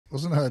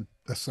Wasn't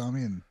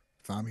Asami and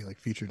Fami like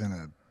featured in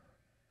a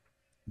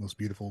most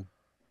beautiful? Oh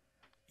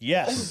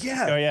Yes. Oh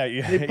yeah,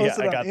 yeah, they yeah, yeah.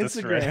 posted I on got this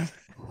right. Instagram.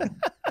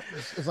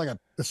 It's like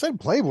it said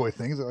Playboy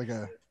thing. Is it like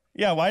a?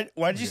 Yeah. Why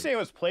did you say it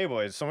was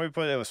Playboy? Somebody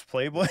put it was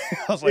Playboy.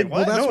 I was like, Well,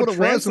 what? that's No, what it was in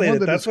one of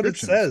translated. the That's what it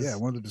descriptions. Yeah, says.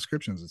 one of the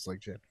descriptions. It's like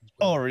Japanese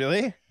Oh, Playboy.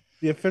 really?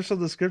 The official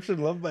description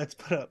Love Bites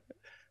put up.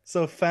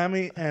 So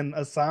Fami and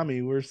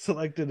Asami were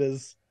selected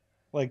as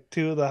like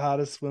two of the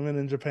hottest women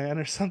in Japan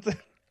or something.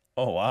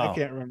 Oh, I wow.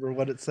 can't remember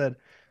what it said.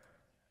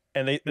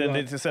 And they You and know,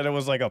 they just said it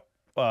was like a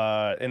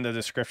in the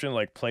description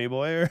like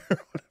Playboy or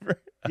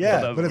whatever. I thought Yeah,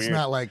 that was But it's weird.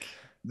 not like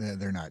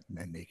they're not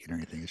naked or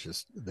anything. It's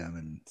just them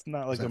and it's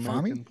not is like that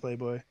American Fami?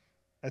 Playboy.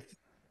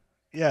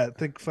 Yeah, I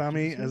think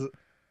Fami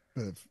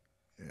But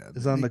yeah,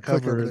 is on you the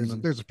click cover over.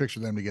 and There's a picture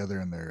of them together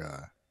in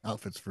their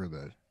outfits for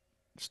the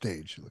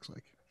stage. It looks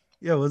like.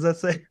 yeah, what does that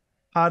say?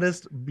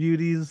 Hottest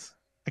beauties.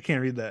 I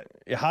can't read that.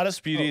 Yeah, hottest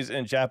Oh, beauties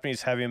in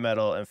Japanese heavy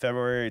metal in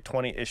February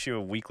 20 issue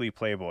of Weekly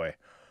Playboy.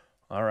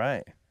 All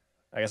right.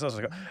 I guess I was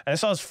like, and I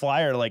saw this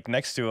flyer like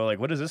next to it. Like,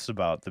 what is this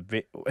about?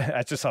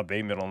 I just saw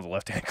Bay Middle in the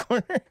left hand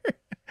corner.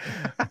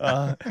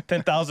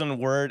 10,000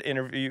 word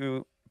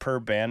interview per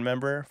band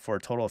member for a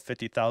total of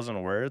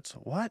 50,000 words.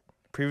 What?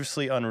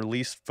 Previously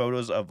unreleased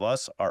photos of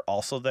us are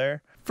also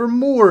there. For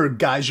more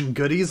Gaijin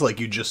goodies like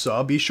you just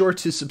saw, be sure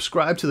to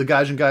subscribe to the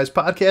Gaijin Guys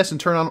podcast and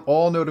turn on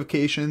all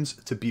notifications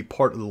to be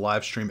part of the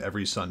live stream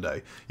every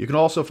Sunday. You can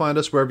also find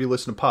us wherever you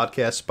listen to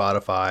podcasts,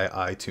 Spotify,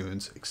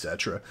 iTunes,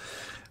 etc.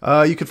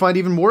 You can find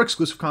even more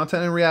exclusive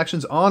content and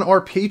reactions on our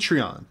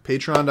Patreon,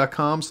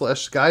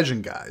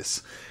 patreon.com/Gaijin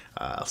Guys.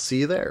 I'll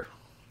see you there.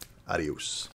 Adios.